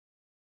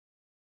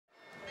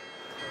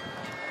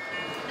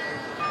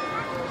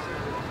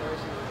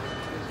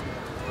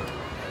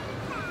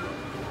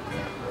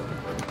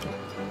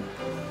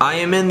I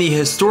am in the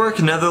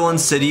historic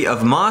Netherlands city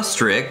of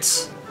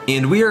Maastricht,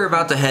 and we are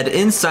about to head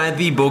inside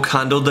the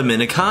Boekstore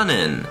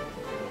Dominicanen,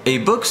 a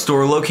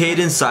bookstore located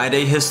inside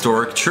a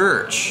historic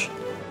church.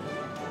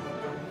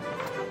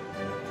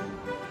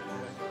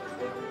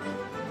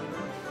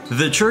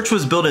 The church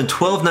was built in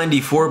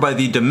 1294 by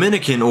the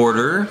Dominican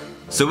order,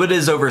 so it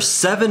is over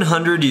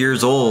 700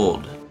 years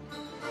old.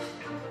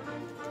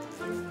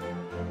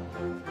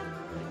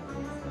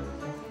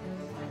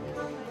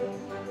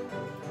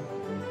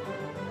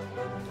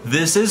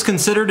 This is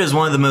considered as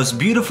one of the most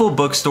beautiful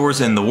bookstores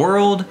in the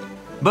world,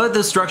 but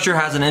the structure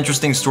has an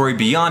interesting story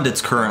beyond its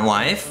current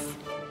life.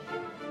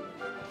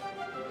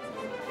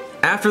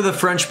 After the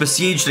French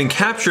besieged and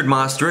captured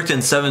Maastricht in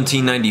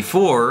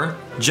 1794,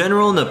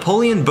 General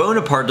Napoleon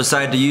Bonaparte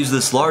decided to use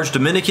this large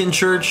Dominican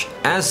church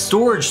as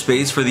storage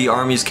space for the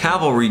army's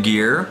cavalry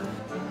gear.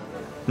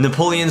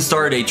 Napoleon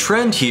started a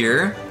trend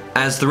here,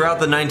 as throughout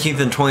the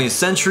 19th and 20th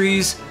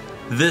centuries,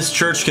 this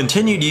church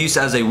continued use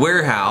as a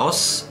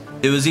warehouse.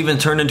 It was even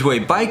turned into a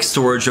bike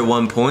storage at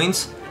one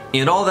point,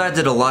 and all that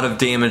did a lot of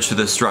damage to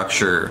the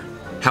structure.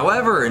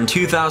 However, in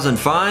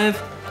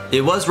 2005,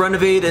 it was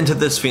renovated into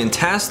this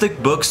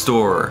fantastic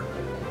bookstore.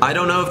 I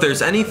don't know if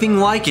there's anything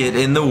like it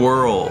in the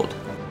world.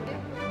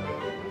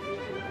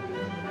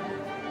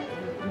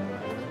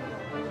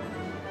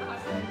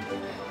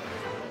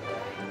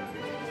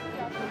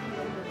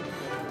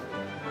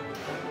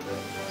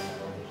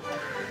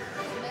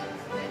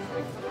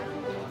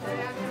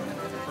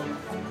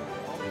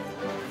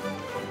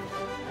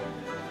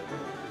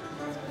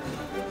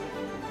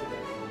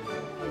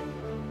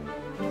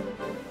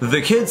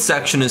 The kids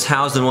section is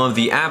housed in one of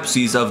the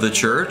apses of the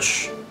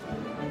church.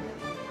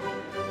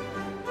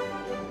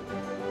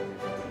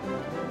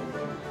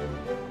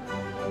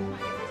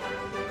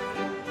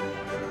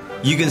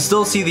 You can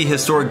still see the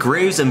historic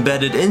graves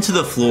embedded into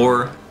the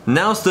floor,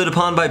 now stood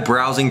upon by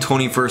browsing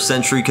 21st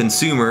century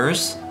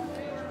consumers.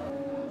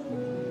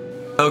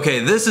 Okay,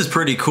 this is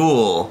pretty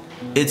cool.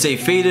 It's a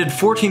faded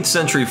 14th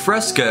century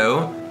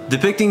fresco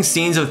depicting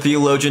scenes of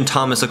theologian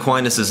Thomas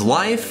Aquinas'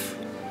 life.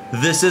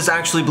 This is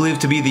actually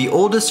believed to be the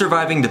oldest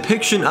surviving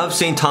depiction of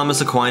St.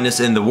 Thomas Aquinas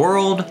in the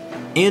world,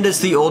 and it's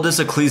the oldest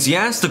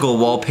ecclesiastical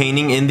wall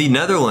painting in the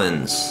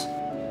Netherlands.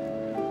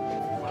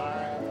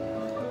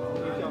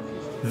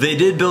 They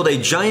did build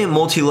a giant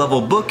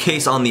multi-level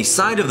bookcase on the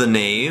side of the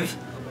nave,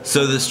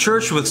 so this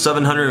church with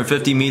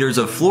 750 meters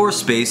of floor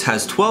space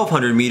has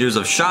 1,200 meters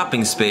of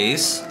shopping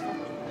space.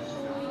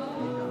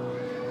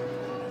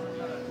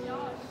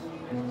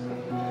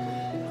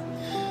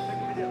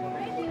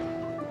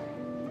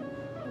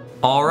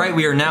 Alright,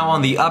 we are now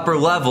on the upper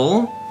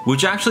level,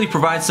 which actually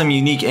provides some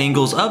unique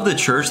angles of the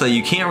church that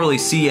you can't really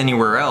see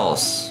anywhere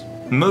else.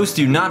 Most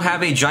do not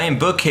have a giant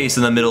bookcase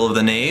in the middle of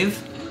the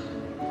nave.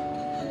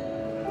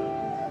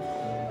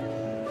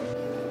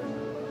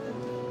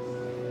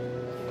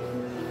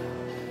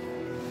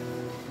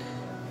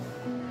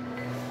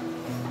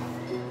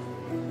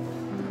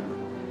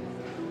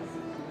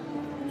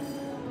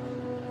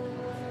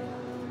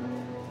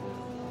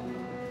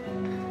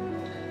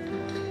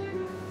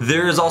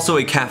 There is also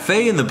a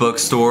cafe in the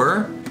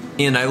bookstore,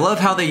 and I love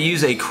how they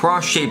use a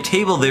cross-shaped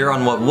table there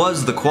on what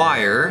was the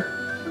choir.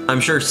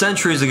 I'm sure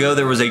centuries ago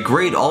there was a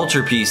great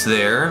altarpiece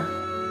there.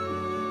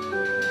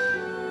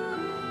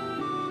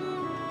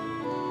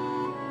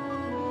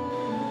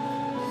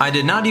 I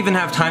did not even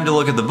have time to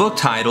look at the book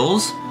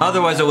titles,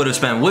 otherwise I would have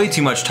spent way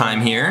too much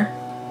time here,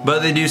 but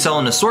they do sell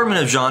an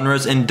assortment of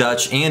genres in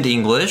Dutch and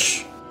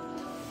English.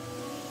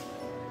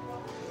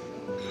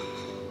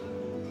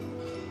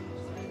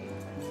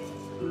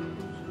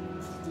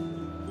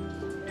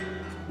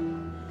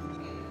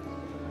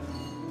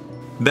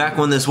 Back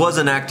when this was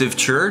an active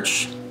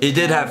church, it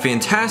did have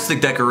fantastic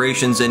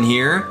decorations in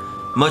here.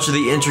 Much of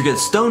the intricate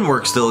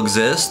stonework still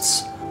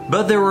exists,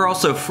 but there were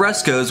also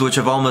frescoes which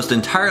have almost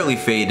entirely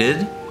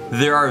faded.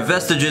 There are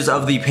vestiges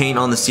of the paint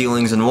on the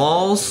ceilings and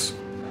walls.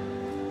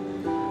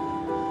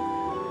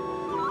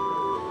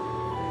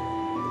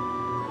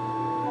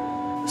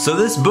 So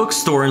this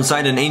bookstore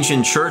inside an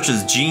ancient church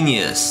is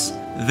genius.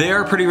 They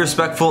are pretty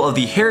respectful of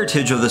the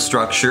heritage of the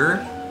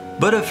structure,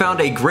 but have found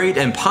a great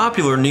and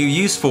popular new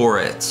use for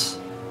it.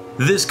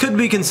 This could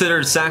be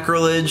considered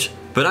sacrilege,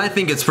 but I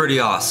think it's pretty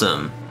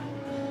awesome.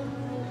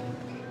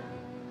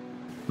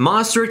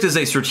 Maastricht is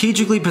a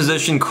strategically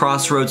positioned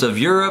crossroads of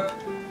Europe,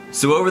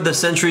 so over the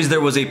centuries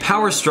there was a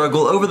power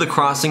struggle over the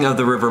crossing of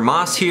the river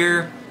Maas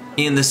here,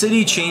 and the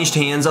city changed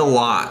hands a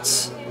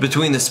lot,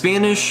 between the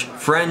Spanish,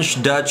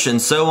 French, Dutch, and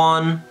so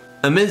on.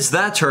 Amidst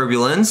that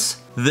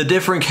turbulence, the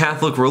different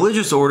Catholic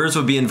religious orders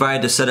would be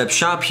invited to set up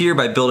shop here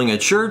by building a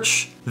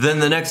church, then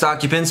the next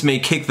occupants may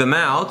kick them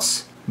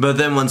out, but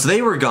then once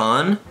they were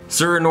gone,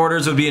 certain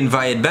orders would be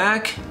invited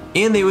back,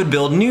 and they would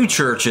build new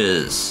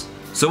churches.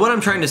 So what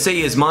I'm trying to say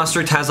is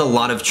Maastricht has a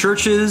lot of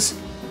churches,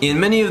 and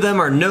many of them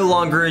are no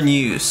longer in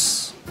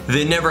use.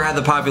 They never had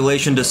the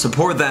population to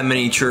support that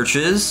many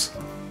churches,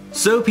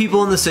 so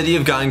people in the city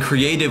have gotten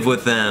creative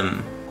with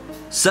them.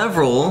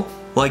 Several,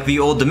 like the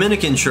old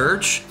Dominican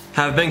church,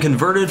 have been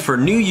converted for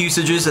new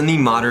usages in the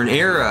modern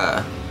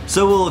era.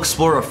 So we'll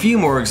explore a few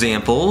more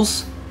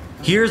examples.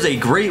 Here's a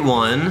great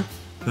one,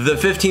 the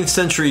 15th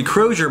century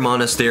Kruisherenhotel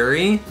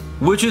Monastery,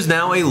 which is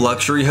now a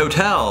luxury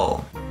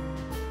hotel.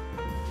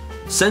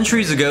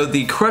 Centuries ago,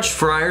 the crutched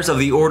friars of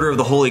the Order of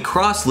the Holy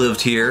Cross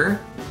lived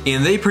here,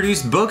 and they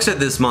produced books at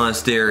this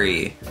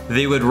monastery.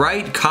 They would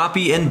write,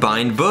 copy, and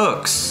bind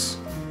books.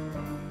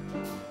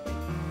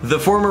 The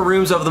former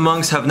rooms of the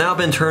monks have now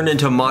been turned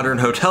into modern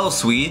hotel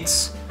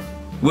suites,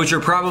 which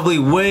are probably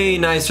way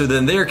nicer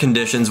than their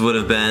conditions would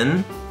have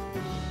been.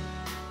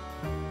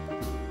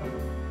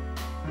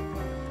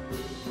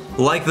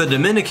 Like the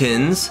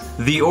Dominicans,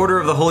 the Order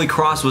of the Holy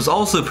Cross was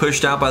also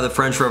pushed out by the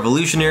French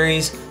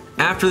revolutionaries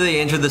after they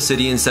entered the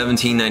city in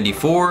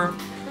 1794.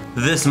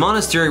 This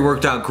monastery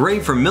worked out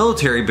great for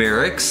military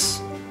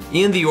barracks,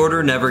 and the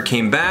order never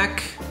came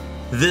back.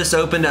 This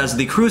opened as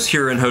the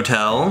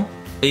Kruisherenhotel,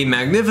 a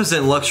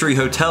magnificent luxury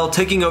hotel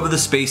taking over the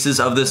spaces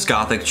of this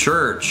Gothic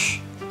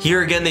church.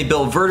 Here again they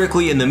built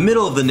vertically in the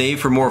middle of the nave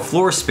for more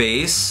floor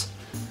space.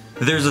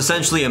 There's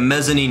essentially a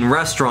mezzanine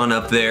restaurant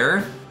up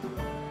there.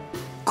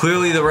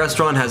 Clearly the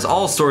restaurant has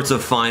all sorts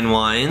of fine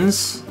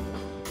wines.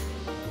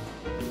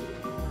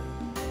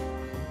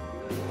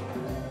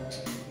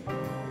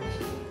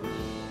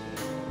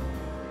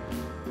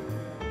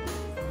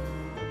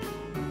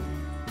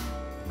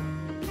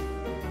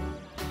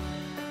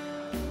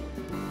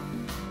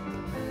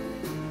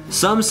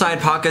 Some side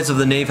pockets of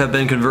the nave have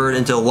been converted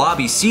into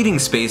lobby seating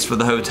space for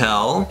the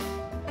hotel.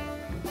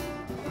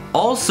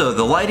 Also,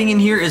 the lighting in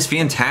here is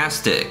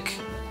fantastic.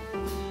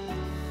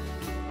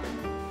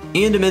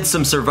 And amidst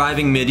some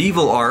surviving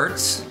medieval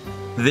arts,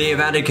 they have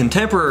added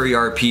contemporary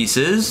art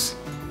pieces.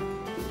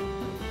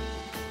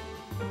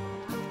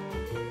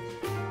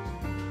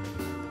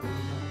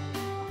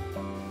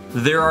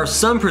 There are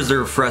some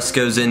preserved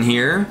frescoes in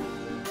here.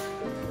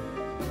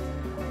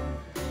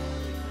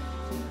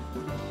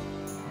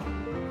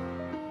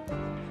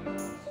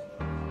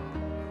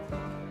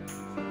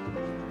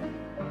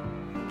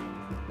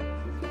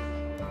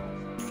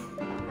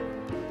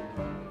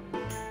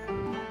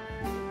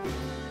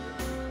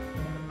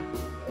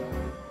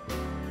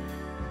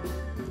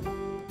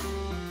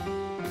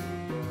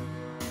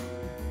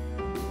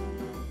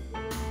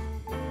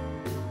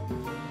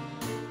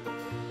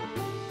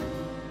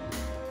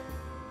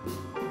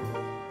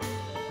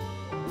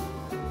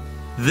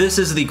 This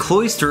is the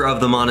cloister of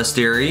the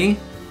monastery,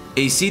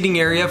 a seating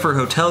area for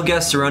hotel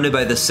guests surrounded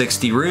by the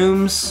 60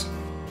 rooms.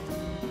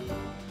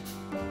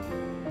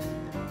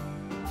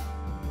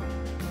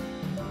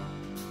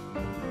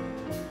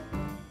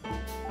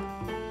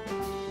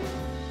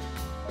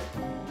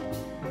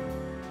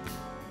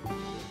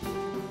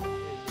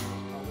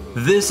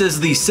 This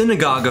is the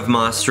Synagogue of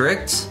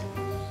Maastricht,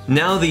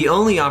 now the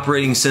only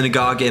operating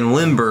synagogue in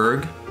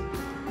Limburg.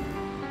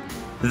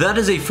 That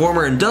is a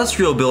former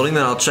industrial building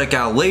that I'll check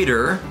out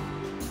later.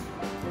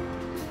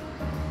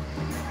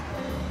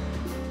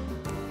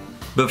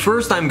 But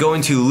first I'm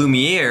going to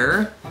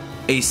Lumière,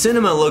 a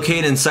cinema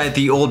located inside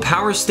the old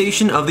power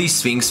station of the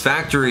Sphinx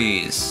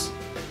factories.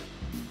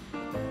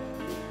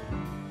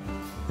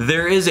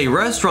 There is a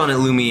restaurant at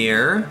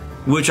Lumière,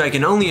 which I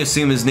can only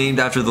assume is named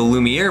after the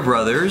Lumière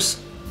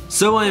brothers,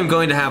 so I am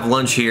going to have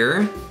lunch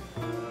here.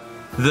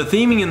 The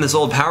theming in this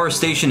old power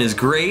station is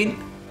great.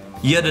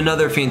 Yet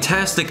another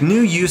fantastic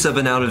new use of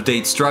an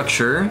out-of-date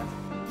structure.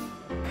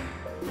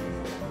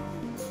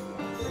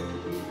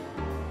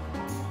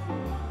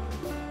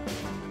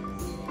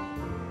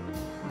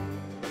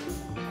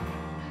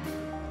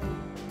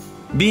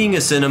 Being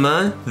a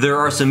cinema, there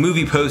are some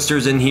movie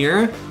posters in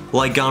here,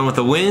 like Gone with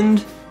the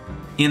Wind.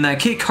 And that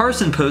Kit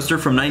Carson poster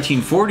from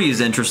 1940 is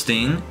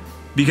interesting,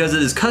 because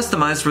it is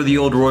customized for the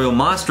old Royal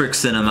Maastricht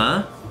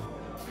cinema.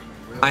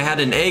 I had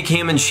an egg,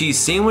 ham, and cheese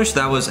sandwich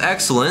that was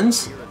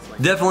excellent.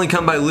 Definitely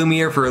come by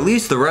Lumière for at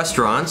least the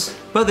restaurants,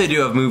 but they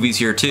do have movies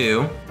here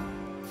too.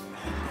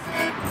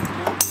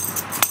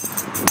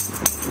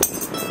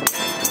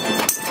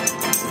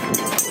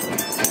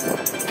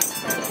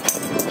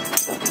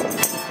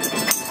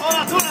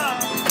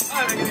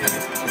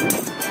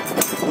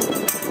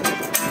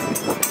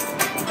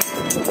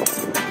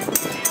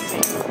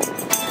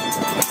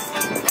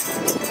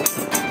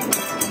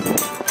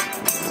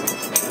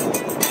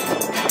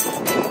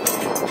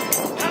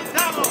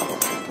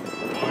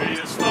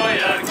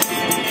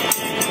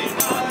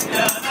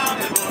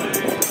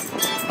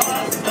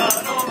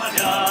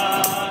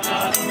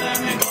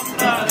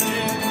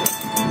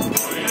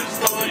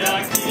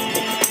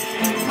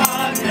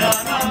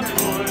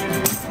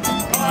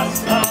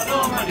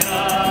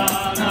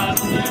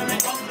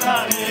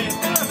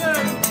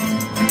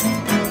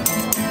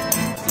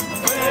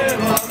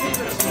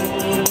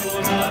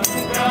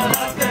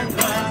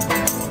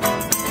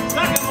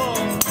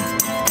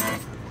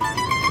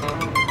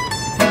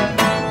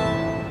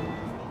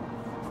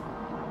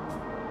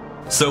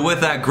 So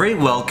with that great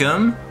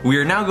welcome, we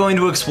are now going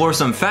to explore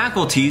some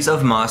faculties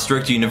of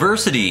Maastricht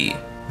University.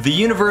 The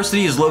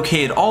university is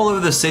located all over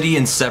the city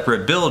in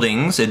separate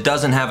buildings. It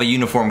doesn't have a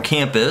uniform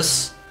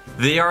campus.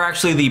 They are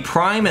actually the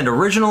prime and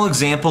original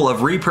example of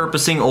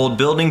repurposing old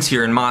buildings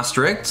here in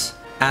Maastricht.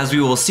 As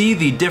we will see,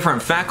 the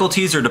different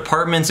faculties or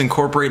departments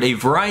incorporate a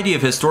variety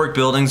of historic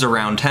buildings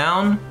around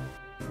town.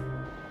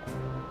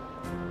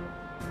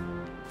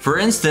 For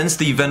instance,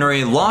 the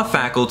venerated law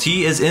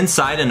faculty is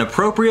inside an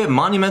appropriate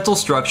monumental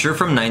structure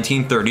from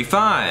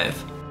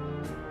 1935.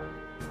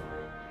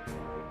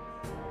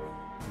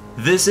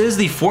 This is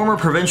the former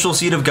provincial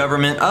seat of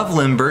government of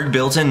Limburg,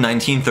 built in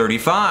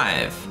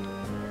 1935.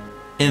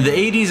 In the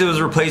 80s, it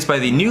was replaced by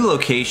the new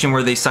location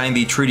where they signed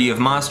the Treaty of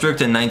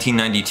Maastricht in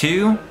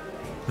 1992.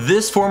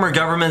 This former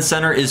government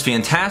center is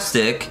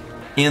fantastic,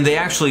 and they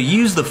actually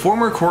use the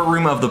former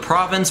courtroom of the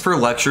province for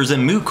lectures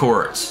and moot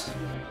courts.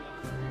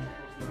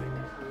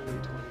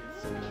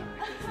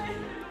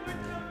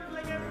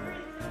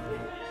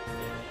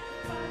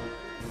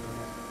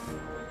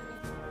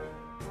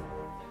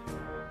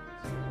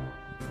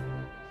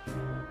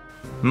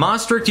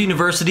 Maastricht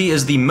University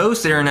is the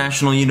most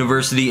international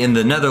university in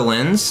the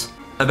Netherlands.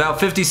 About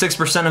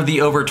 56% of the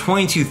over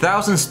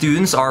 22,000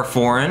 students are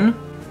foreign.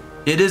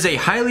 It is a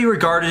highly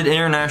regarded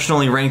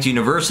internationally ranked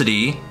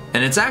university,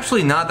 and it's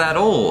actually not that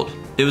old.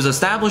 It was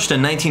established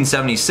in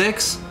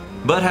 1976,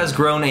 but has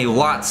grown a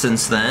lot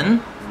since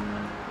then.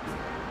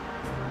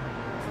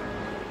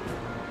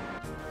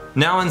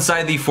 Now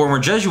inside the former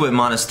Jesuit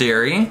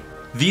monastery,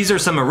 these are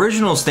some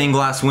original stained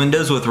glass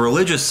windows with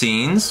religious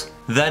scenes.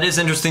 That is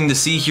interesting to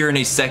see here in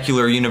a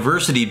secular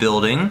university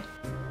building.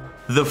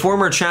 The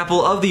former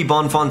chapel of the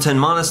Bonfontaine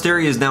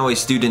Monastery is now a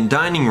student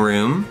dining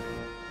room.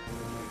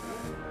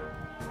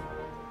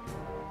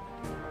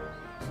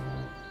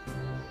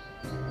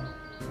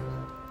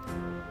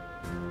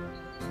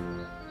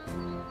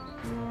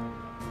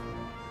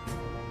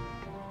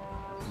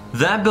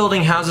 That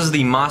building houses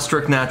the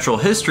Maastricht Natural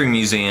History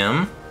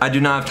Museum. I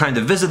do not have time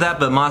to visit that,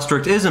 but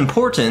Maastricht is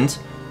important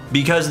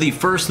because the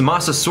first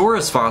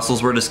Mosasaurus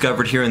fossils were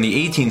discovered here in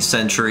the 18th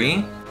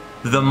century.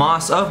 The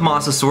moss of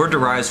Mosasaur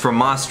derives from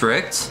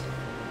Maastricht.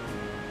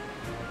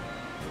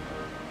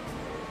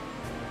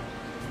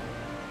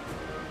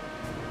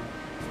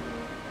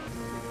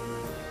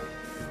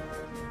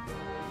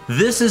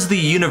 This is the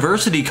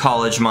University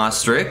College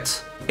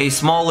Maastricht, a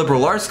small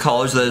liberal arts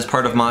college that is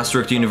part of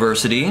Maastricht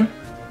University.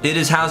 It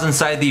is housed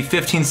inside the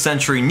 15th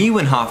century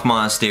Nieuwenhof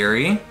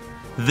Monastery.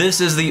 This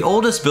is the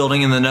oldest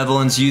building in the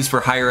Netherlands used for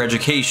higher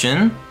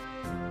education.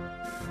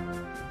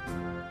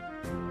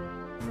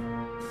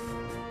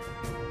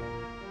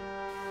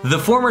 The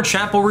former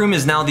chapel room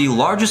is now the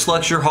largest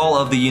lecture hall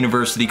of the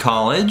University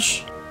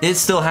College. It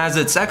still has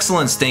its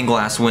excellent stained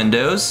glass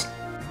windows.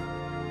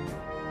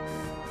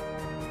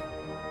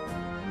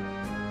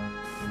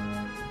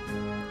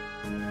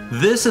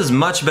 This is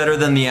much better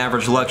than the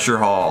average lecture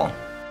hall.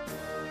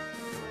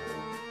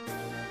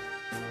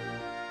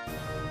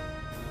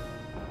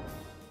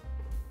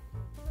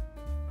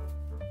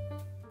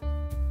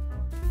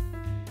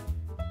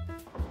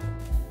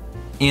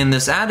 And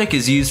this attic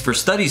is used for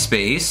study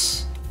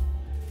space.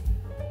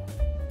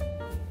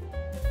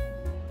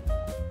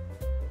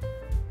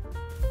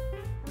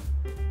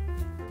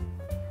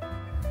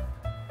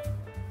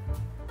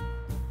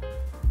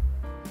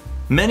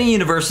 Many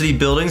university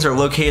buildings are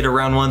located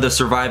around one of the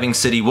surviving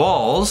city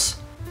walls.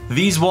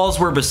 These walls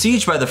were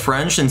besieged by the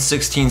French in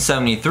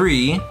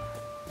 1673,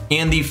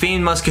 and the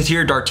famed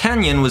musketeer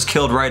D'Artagnan was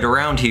killed right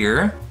around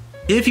here.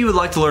 If you would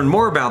like to learn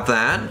more about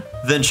that,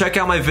 then check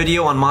out my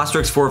video on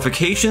Maastricht's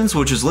fortifications,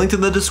 which is linked in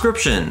the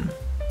description.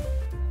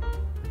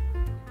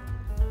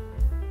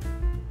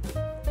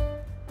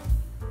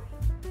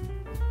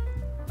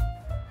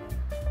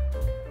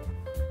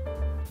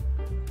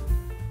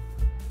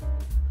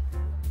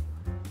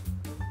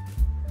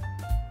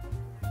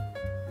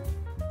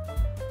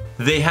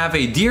 They have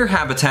a deer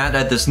habitat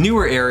at this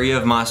newer area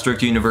of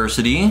Maastricht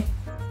University.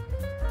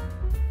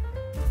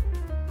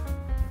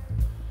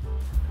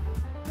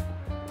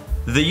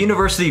 The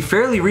university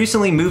fairly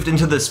recently moved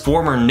into this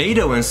former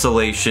NATO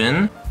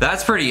installation.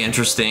 That's pretty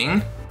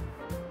interesting.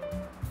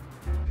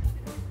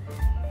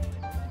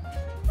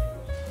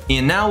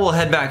 And now we'll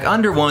head back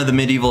under one of the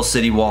medieval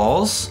city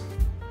walls.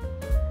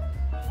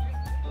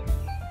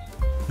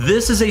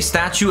 This is a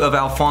statue of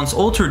Alphonse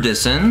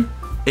Olterdissen,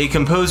 a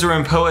composer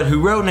and poet who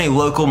wrote in a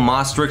local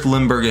Maastricht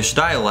Limburgish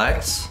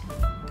dialect.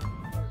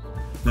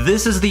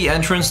 This is the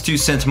entrance to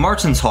St.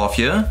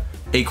 Martinshofje,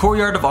 a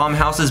courtyard of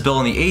almhouses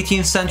built in the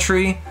 18th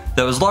century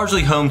that was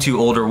largely home to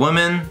older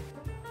women.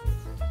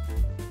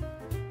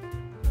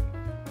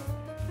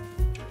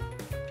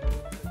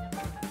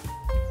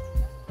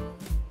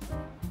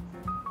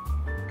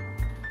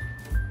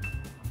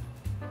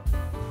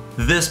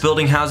 This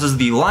building houses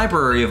the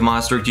library of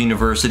Maastricht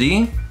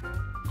University.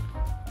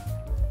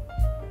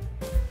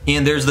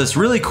 And there's this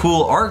really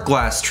cool art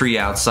glass tree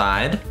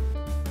outside.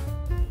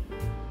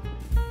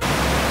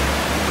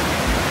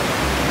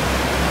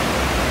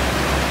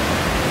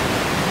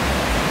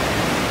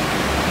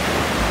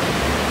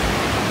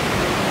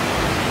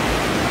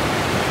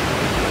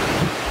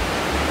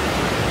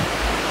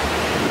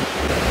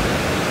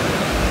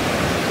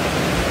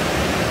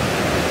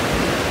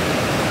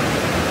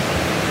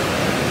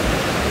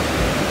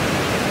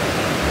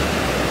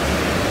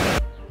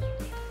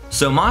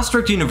 So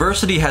Maastricht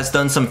University has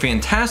done some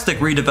fantastic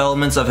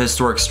redevelopments of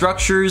historic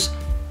structures,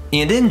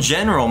 and in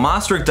general,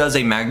 Maastricht does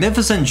a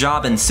magnificent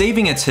job in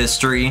saving its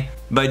history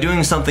by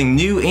doing something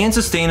new and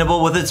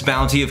sustainable with its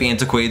bounty of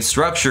antiquated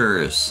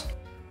structures.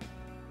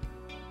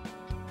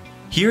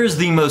 Here's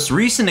the most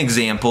recent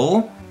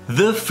example,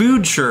 the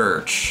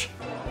Foodchurch.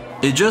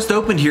 It just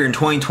opened here in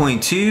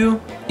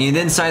 2022, and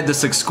inside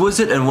this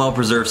exquisite and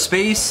well-preserved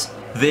space,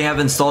 they have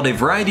installed a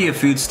variety of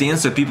food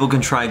stands so people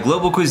can try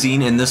global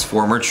cuisine in this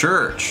former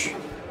church.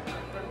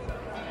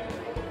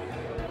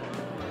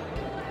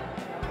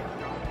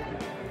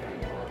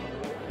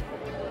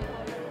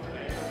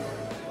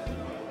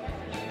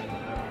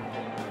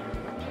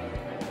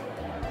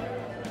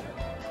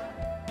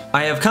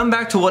 I have come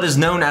back to what is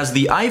known as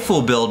the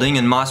Eiffel Building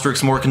in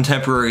Maastricht's more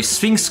contemporary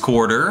Sphinx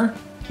Quarter.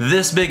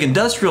 This big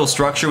industrial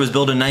structure was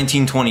built in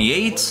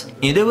 1928,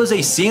 and it was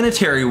a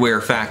sanitary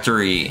ware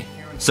factory.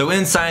 So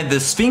inside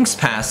this Sphinx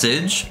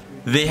passage,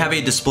 they have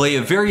a display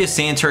of various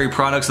sanitary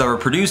products that were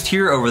produced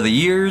here over the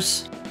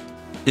years.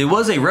 It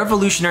was a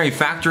revolutionary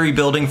factory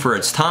building for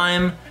its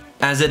time,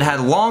 as it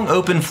had long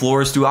open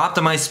floors to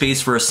optimize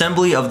space for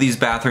assembly of these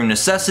bathroom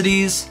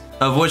necessities,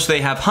 of which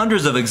they have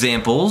hundreds of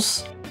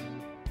examples.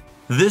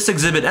 This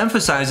exhibit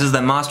emphasizes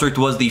that Maastricht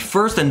was the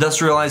first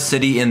industrialized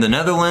city in the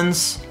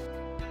Netherlands.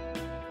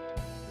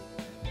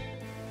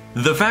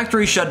 The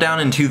factory shut down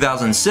in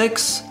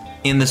 2006,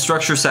 and the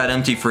structure sat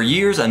empty for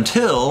years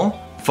until,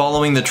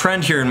 following the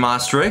trend here in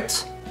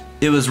Maastricht,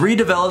 it was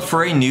redeveloped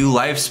for a new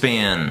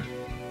lifespan.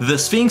 The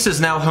Sphinx is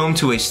now home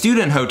to a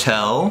student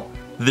hotel,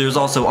 there's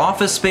also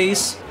office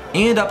space,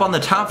 and up on the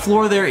top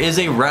floor there is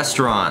a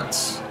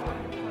restaurant.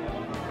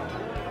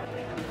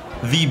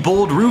 The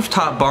Bold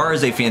Rooftopbar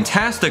is a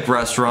fantastic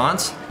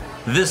restaurant.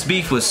 This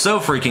beef was so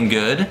freaking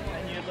good.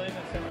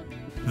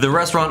 The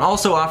restaurant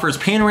also offers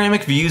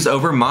panoramic views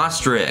over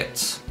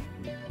Maastricht.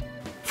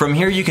 From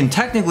here you can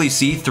technically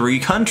see 3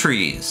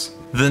 countries.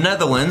 The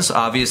Netherlands,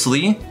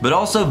 obviously, but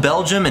also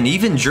Belgium and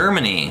even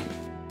Germany.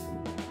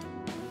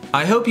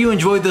 I hope you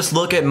enjoyed this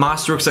look at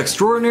Maastricht's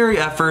extraordinary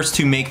efforts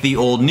to make the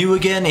old new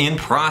again and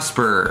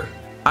prosper.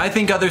 I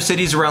think other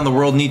cities around the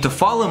world need to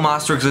follow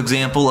Maastricht's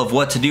example of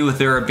what to do with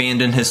their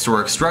abandoned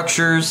historic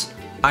structures.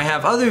 I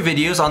have other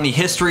videos on the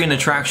history and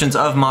attractions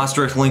of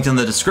Maastricht linked in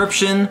the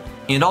description,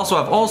 and also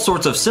have all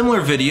sorts of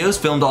similar videos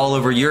filmed all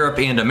over Europe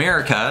and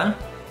America.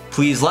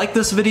 Please like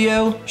this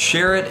video,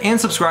 share it, and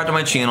subscribe to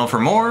my channel for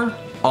more.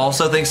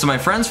 Also, thanks to my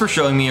friends for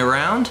showing me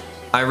around.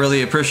 I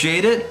really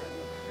appreciate it.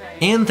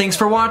 And thanks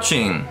for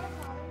watching.